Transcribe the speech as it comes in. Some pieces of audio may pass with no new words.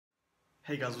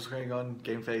Hey guys, what's going on?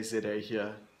 GameFace ZA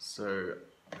here. So,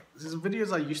 this is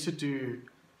videos I used to do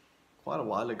quite a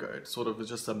while ago. It sort of was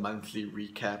just a monthly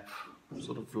recap,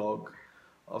 sort of vlog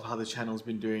of how the channel's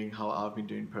been doing, how I've been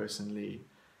doing personally,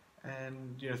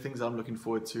 and things I'm looking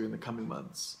forward to in the coming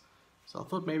months. So I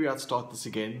thought maybe I'd start this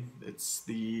again. It's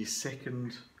the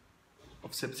 2nd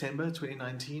of September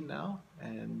 2019 now,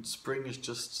 and Spring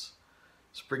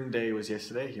Day was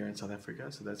yesterday here in South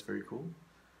Africa, so that's very cool.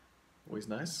 Always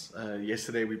nice.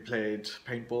 Yesterday we played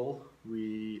paintball.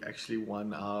 We actually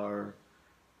won our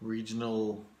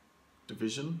regional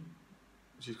division,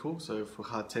 which is cool. So for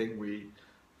Gauteng,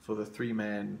 for the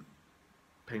three-man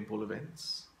paintball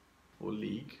events or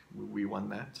league, we won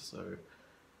that. So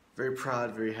very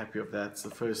proud, very happy of that. It's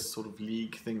the first sort of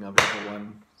league thing I've ever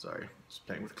won. Sorry, just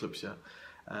playing with clips here.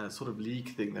 Sort of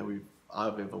league thing that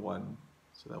I've ever won.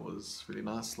 So that was really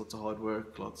nice. Lots of hard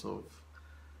work, lots of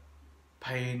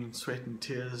pain, sweat and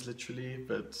tears literally,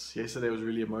 but yesterday was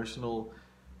really emotional,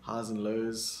 highs and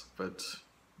lows, but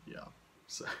yeah.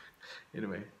 So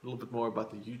anyway, a little bit more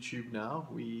about the YouTube now.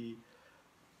 We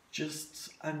just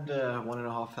under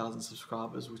 1,500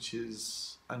 subscribers, which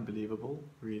is unbelievable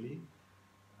really,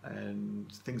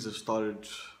 and things have started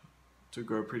to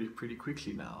grow pretty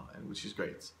quickly now, and which is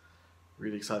great.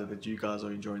 Really excited that you guys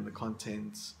are enjoying the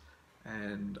content.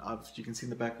 And you can see in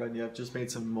the background here, I've just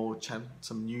made some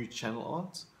new channel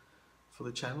art for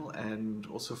the channel, and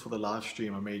also for the live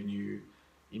stream I made new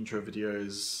intro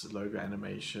videos, logo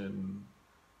animation,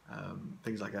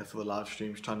 things like that for the live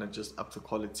streams, trying to just up the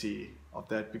quality of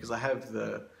that, because I have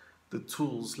the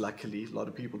tools. Luckily, a lot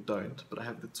of people don't, but I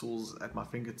have the tools at my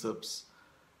fingertips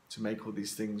to make all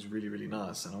these things really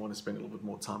nice, and I want to spend a little bit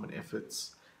more time and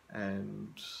efforts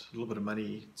and a little bit of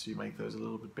money to make those a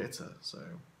little bit better. So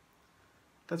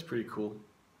that's pretty cool.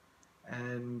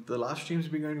 And the live streams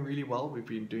have been going really well. We've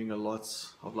been doing a lot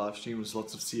of live streams,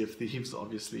 lots of Sea of Thieves,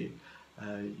 obviously.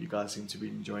 You guys seem to be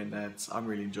enjoying that. I'm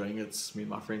really enjoying it. Me and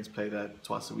my friends play that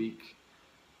twice a week,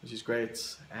 which is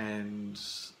great. And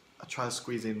I try to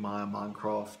squeeze in my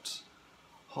Minecraft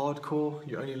hardcore,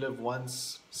 you only live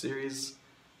once series.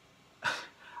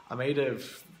 I made a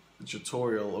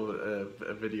tutorial or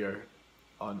a video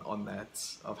on that,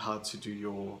 of how to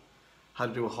do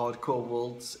a hardcore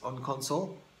world on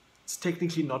console. It's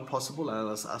technically not possible, and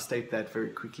I'll state that very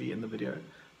quickly in the video,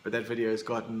 but that video has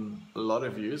gotten a lot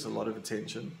of views, a lot of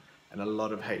attention, and a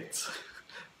lot of hate.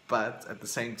 But at the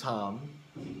same time,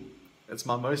 it's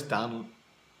my most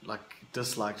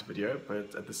disliked video,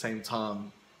 but at the same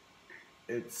time,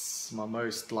 it's my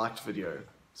most liked video.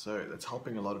 So that's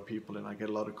helping a lot of people, and I get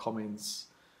a lot of comments,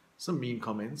 some mean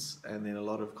comments, and then a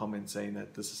lot of comments saying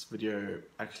that this video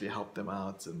actually helped them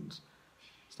out and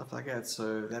stuff like that.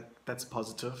 So that's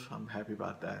positive. I'm happy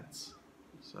about that.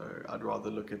 So I'd rather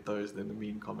look at those than the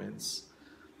mean comments.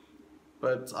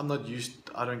 But I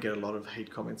don't get a lot of hate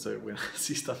comments, so when I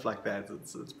see stuff like that,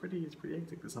 it's pretty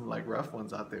hectic. There's some rough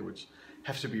ones out there which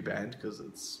have to be banned, because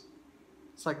it's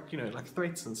like like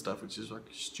threats and stuff, which is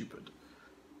stupid.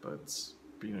 But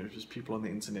just people on the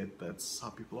internet, that's how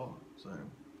people are. So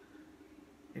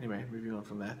anyway, moving on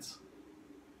from that.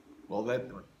 Well, that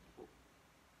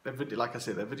video, like I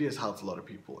said, that video has helped a lot of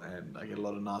people, and I get a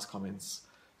lot of nice comments,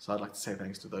 so I'd like to say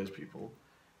thanks to those people.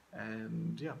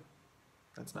 And yeah,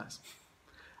 that's nice.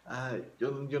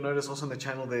 You'll notice also on the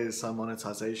channel there's some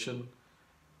monetization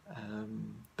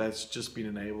that's just been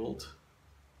enabled,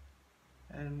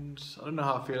 and I don't know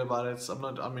how I feel about it. I'm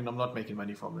not making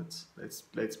money from it.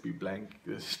 Let's be blank.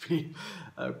 Let's be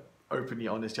openly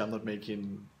honest here. I'm not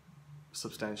making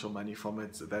substantial money from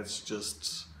it. That's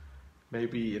just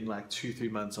maybe in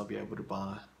 2-3 months I'll be able to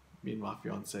buy me and my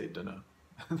fiance dinner.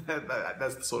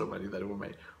 That's the sort of money that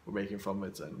we're making from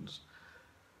it, and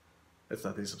it's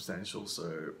nothing substantial.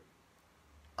 So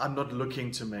I'm not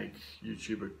looking to make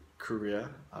YouTube a career.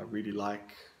 I really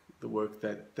like the work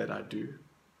that I do,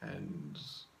 and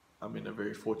I'm in a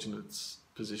very fortunate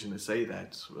position to say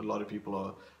that. A lot of people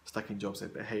are stuck in jobs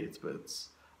that they hate, but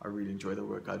I really enjoy the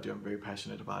work I do. I'm very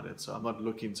passionate about it. So I'm not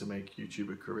looking to make YouTube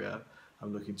a career.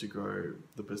 I'm looking to grow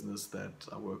the business that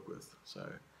I work with. So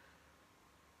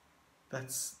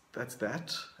that's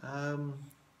that.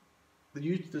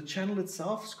 The channel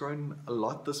itself has grown a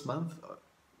lot this month.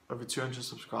 Over 200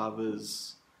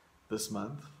 subscribers this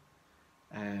month,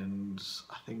 and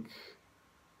I think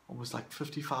almost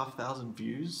 55,000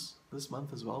 views this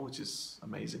month as well, which is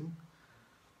amazing.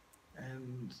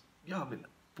 And yeah, but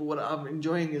what I'm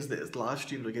enjoying is that live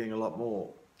streams are getting a lot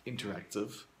more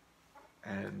interactive,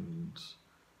 and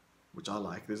which I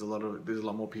like. There's a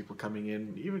lot more people coming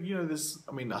in. Even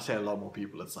I say a lot more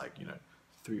people. It's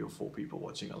 3 or 4 people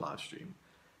watching a live stream,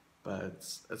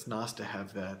 but it's nice to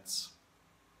have that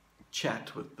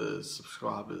chat with the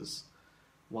subscribers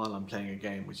while I'm playing a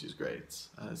game, which is great.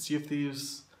 Sea of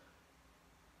Thieves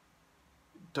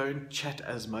don't chat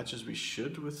as much as we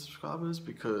should with subscribers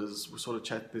because we sort of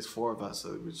chat, there's 4 of us,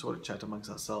 so we sort of chat amongst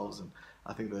ourselves, and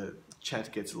I think the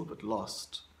chat gets a little bit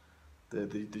lost, the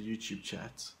YouTube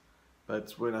chat.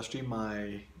 But when I stream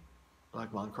my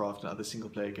like Minecraft and other single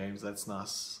player games, that's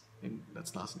nice.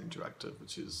 That's nice and interactive,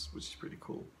 which is pretty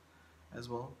cool as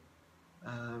well.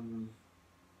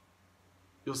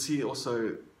 You'll see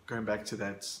also, going back to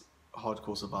that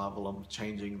hardcore survival, I'm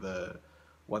changing the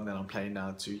one that I'm playing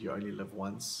now to You Only Live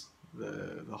Once,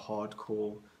 the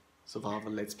hardcore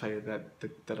survival let's play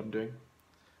that I'm doing,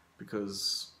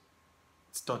 because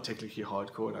it's not technically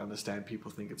hardcore, and I understand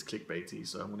people think it's clickbaity,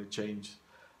 so I'm going to change.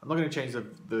 I'm not going to change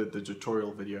the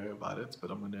tutorial video about it,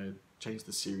 but I'm going to change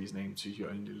the series name to You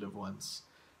Only Live Once,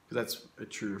 because that's a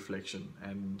true reflection,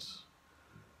 and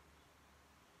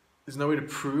there's no way to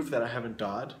prove that I haven't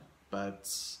died, but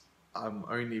I'm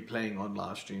only playing on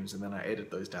live streams, and then I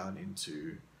edit those down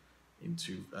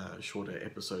into shorter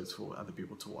episodes for other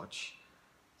people to watch.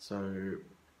 So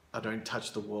I don't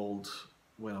touch the world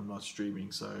when I'm not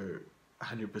streaming. So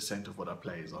 100% of what I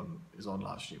play is on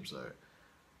live stream. So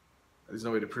there's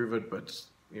no way to prove it, but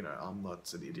you know, I'm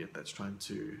not an idiot that's trying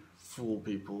to fool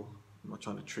people. I'm not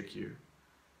trying to trick you.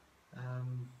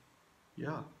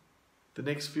 Yeah, the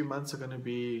next few months are going to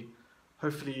be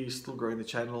hopefully still growing the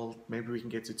channel. Maybe we can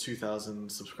get to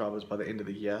 2,000 subscribers by the end of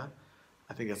the year.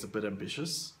 I think that's a bit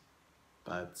ambitious,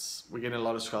 but we're getting a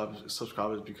lot of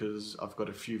subscribers because I've got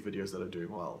a few videos that are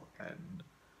doing well, and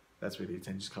that's where the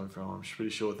attention's coming from. I'm pretty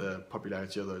sure the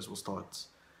popularity of those will start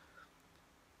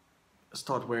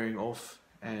wearing off,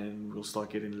 and we'll start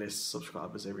getting less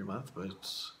subscribers every month.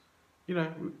 But you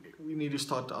know, we need to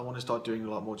start. I want to start doing a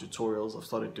lot more tutorials. I've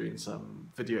started doing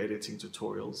some video editing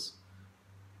tutorials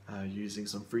using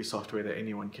some free software that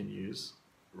anyone can use.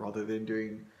 Rather than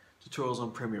doing tutorials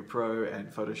on Premiere Pro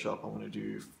and Photoshop, I want to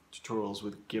do tutorials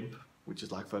with GIMP, which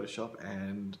is like Photoshop,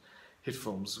 and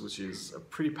HitFilms, which is a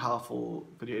pretty powerful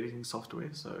video editing software.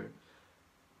 So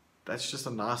that's just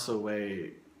a nicer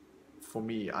way for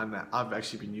me. I've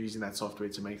actually been using that software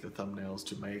to make the thumbnails,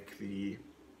 to make the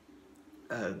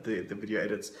video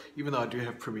edits, even though I do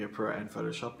have Premiere Pro and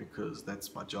Photoshop because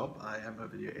that's my job. I am a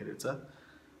video editor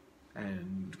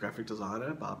and graphic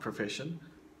designer by profession,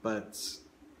 but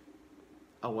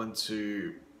I want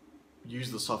to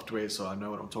use the software so I know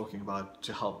what I'm talking about,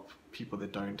 to help people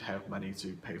that don't have money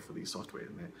to pay for these software,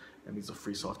 and these are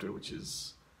free software, which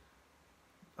is,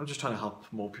 I'm just trying to help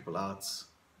more people out.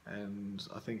 And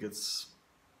I think it's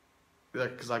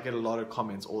like, because I get a lot of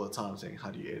comments all the time saying,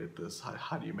 how do you edit this,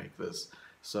 how do you make this?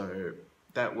 So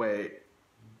that way,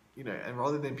 you know, and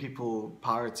rather than people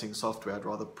pirating software, I'd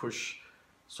rather push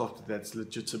software that's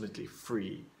legitimately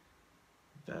free,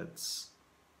 that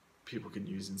people can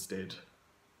use instead.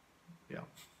 Yeah,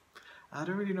 I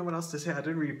don't really know what else to say. I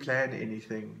didn't really plan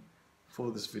anything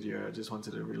for this video. I just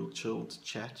wanted a real chilled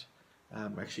chat.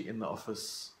 Actually in the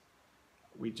office,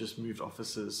 we just moved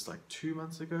offices like 2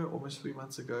 months ago, almost 3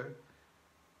 months ago,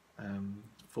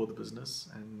 for the business,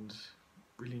 and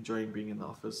really enjoying being in the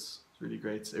office. It's really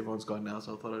great. Everyone's gone now,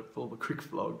 so I thought I'd film a quick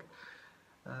vlog.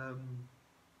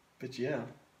 But yeah,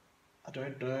 I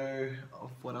don't know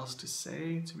of what else to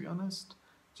say, to be honest.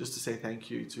 Just to say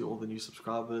thank you to all the new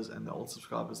subscribers and the old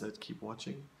subscribers that keep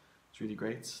watching. It's really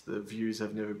great. The views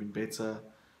have never been better.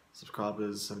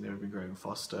 Subscribers have never been growing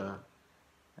faster.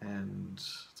 And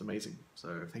it's amazing.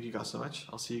 So thank you guys so much.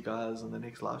 I'll see you guys on the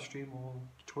next live stream or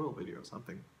tutorial video or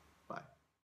something.